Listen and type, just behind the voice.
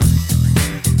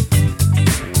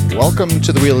Welcome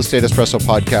to the Real Estate Espresso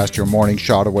Podcast, your morning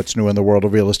shot of what's new in the world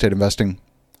of real estate investing.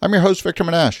 I'm your host, Victor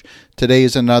Menashe. Today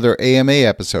is another AMA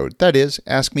episode. That is,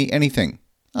 Ask Me Anything.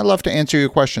 I'd love to answer your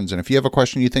questions, and if you have a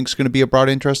question you think is going to be of broad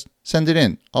interest, send it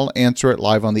in. I'll answer it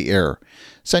live on the air.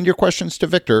 Send your questions to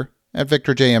Victor at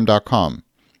victorjm.com.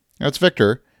 That's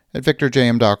Victor at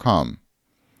victorjm.com.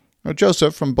 Now,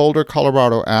 Joseph from Boulder,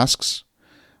 Colorado asks,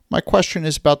 my question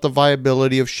is about the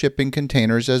viability of shipping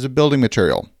containers as a building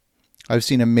material. I've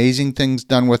seen amazing things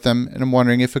done with them, and I'm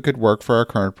wondering if it could work for our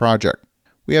current project.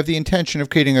 We have the intention of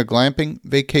creating a glamping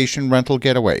vacation rental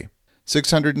getaway,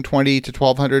 620 to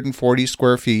 1,240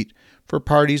 square feet for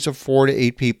parties of 4 to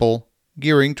 8 people,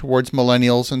 gearing towards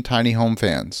millennials and tiny home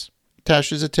fans.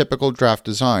 Attached is a typical draft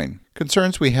design.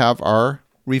 Concerns we have are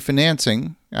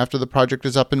refinancing after the project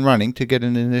is up and running to get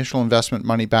an initial investment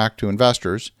money back to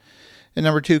investors, and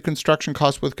number 2, construction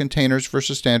costs with containers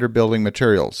versus standard building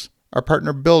materials. Our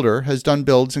partner Builder has done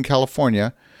builds in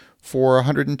California for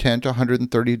 $110 to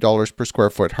 $130 per square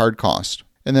foot hard cost.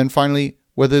 And then finally,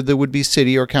 whether there would be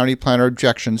city or county planner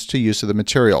objections to use of the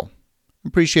material.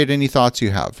 Appreciate any thoughts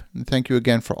you have, and thank you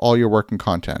again for all your work and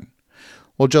content.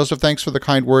 Well, Joseph, thanks for the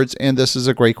kind words, and this is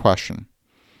a great question.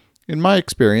 In my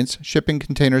experience, shipping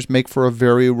containers make for a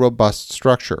very robust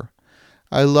structure.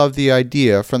 I love the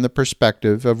idea from the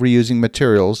perspective of reusing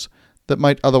materials that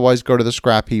might otherwise go to the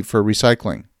scrap heap for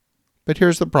recycling. But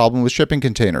here's the problem with shipping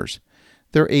containers.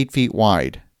 They're 8 feet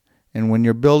wide, and when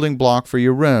your building block for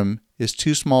your room is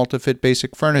too small to fit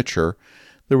basic furniture,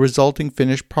 the resulting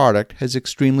finished product has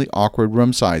extremely awkward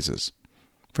room sizes.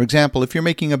 For example, if you're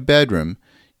making a bedroom,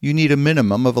 you need a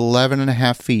minimum of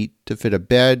 11.5 feet to fit a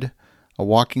bed, a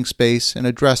walking space, and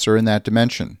a dresser in that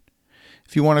dimension.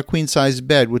 If you want a queen-size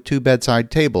bed with 2 bedside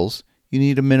tables, you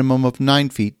need a minimum of 9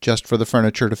 feet just for the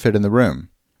furniture to fit in the room.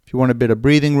 If you want a bit of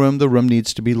breathing room, the room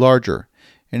needs to be larger,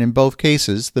 and in both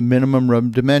cases, the minimum room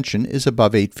dimension is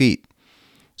above 8 feet.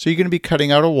 So you're going to be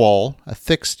cutting out a wall, a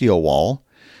thick steel wall,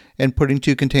 and putting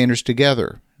 2 containers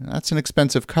together. That's an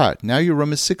expensive cut. Now your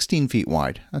room is 16 feet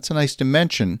wide. That's a nice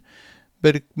dimension,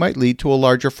 but it might lead to a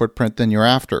larger footprint than you're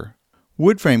after.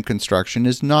 Wood frame construction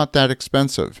is not that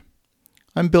expensive.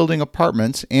 I'm building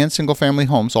apartments and single-family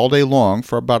homes all day long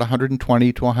for about $120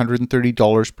 to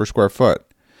 $130 per square foot.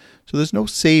 So there's no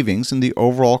savings in the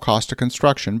overall cost of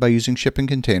construction by using shipping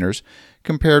containers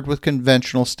compared with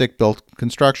conventional stick-built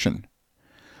construction.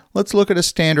 Let's look at a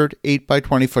standard 8 by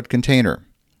 20 foot container.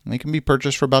 They can be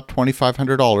purchased for about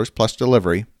 $2,500 plus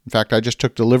delivery. In fact, I just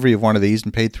took delivery of one of these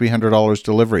and paid $300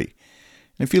 delivery.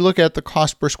 And if you look at the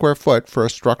cost per square foot for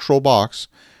a structural box,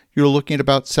 you're looking at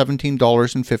about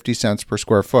 $17.50 per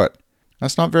square foot.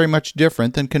 That's not very much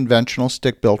different than conventional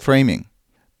stick-built framing.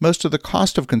 Most of the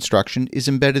cost of construction is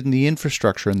embedded in the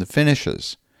infrastructure and the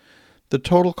finishes. The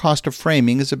total cost of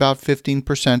framing is about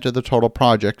 15% of the total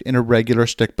project in a regular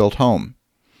stick-built home.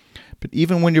 But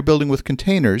even when you're building with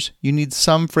containers, you need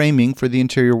some framing for the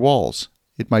interior walls.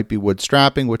 It might be wood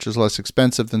strapping, which is less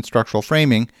expensive than structural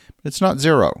framing, but it's not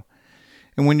zero.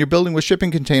 And when you're building with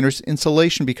shipping containers,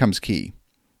 insulation becomes key.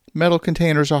 Metal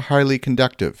containers are highly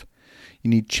conductive. You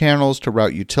need channels to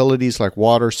route utilities like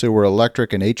water, sewer,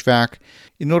 electric, and HVAC.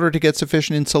 In order to get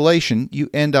sufficient insulation, you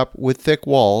end up with thick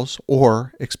walls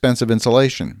or expensive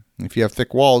insulation. If you have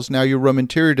thick walls, now your room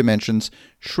interior dimensions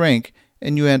shrink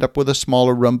and you end up with a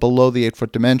smaller room below the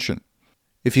 8-foot dimension.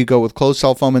 If you go with closed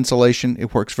cell foam insulation,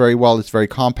 it works very well. It's very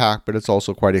compact, but it's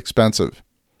also quite expensive.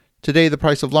 Today, the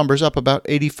price of lumber is up about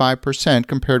 85%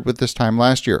 compared with this time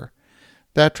last year.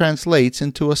 That translates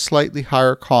into a slightly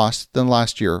higher cost than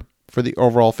last year for the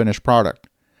overall finished product.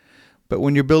 But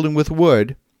when you're building with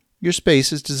wood, your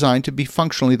space is designed to be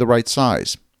functionally the right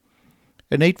size.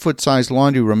 An 8-foot size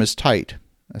laundry room is tight.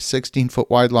 A 16-foot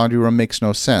wide laundry room makes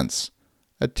no sense.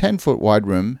 A 10-foot wide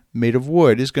room made of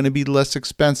wood is going to be less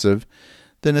expensive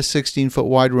than a 16-foot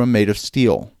wide room made of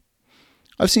steel.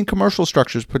 I've seen commercial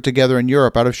structures put together in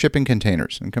Europe out of shipping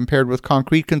containers, and compared with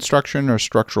concrete construction or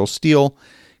structural steel,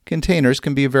 containers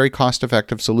can be a very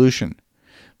cost-effective solution.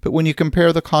 But when you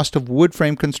compare the cost of wood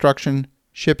frame construction,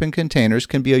 shipping containers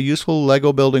can be a useful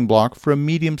Lego building block for a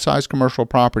medium-sized commercial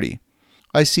property.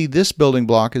 I see this building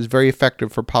block as very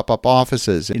effective for pop-up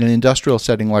offices in an industrial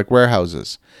setting like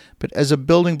warehouses. But as a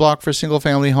building block for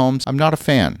single-family homes, I'm not a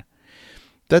fan.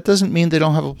 That doesn't mean they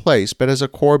don't have a place, but as a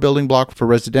core building block for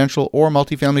residential or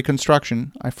multifamily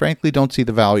construction, I frankly don't see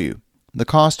the value. The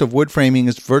cost of wood framing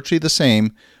is virtually the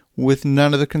same, with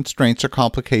none of the constraints or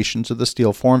complications of the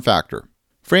steel form factor.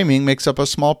 Framing makes up a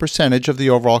small percentage of the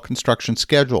overall construction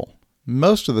schedule.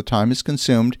 Most of the time is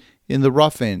consumed in the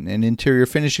rough-in and interior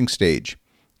finishing stage.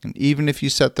 And even if you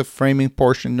set the framing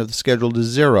portion of the schedule to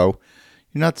 0,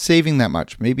 you're not saving that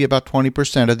much, maybe about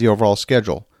 20% of the overall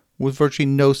schedule, with virtually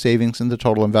no savings in the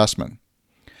total investment.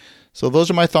 So those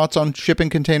are my thoughts on shipping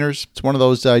containers. It's one of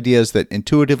those ideas that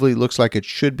intuitively looks like it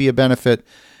should be a benefit,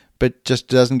 but just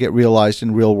doesn't get realized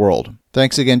in real world.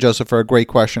 Thanks again, Joseph, for a great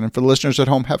question. And for the listeners at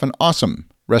home, have an awesome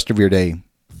rest of your day.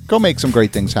 Go make some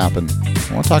great things happen.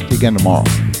 I'll talk to you again tomorrow.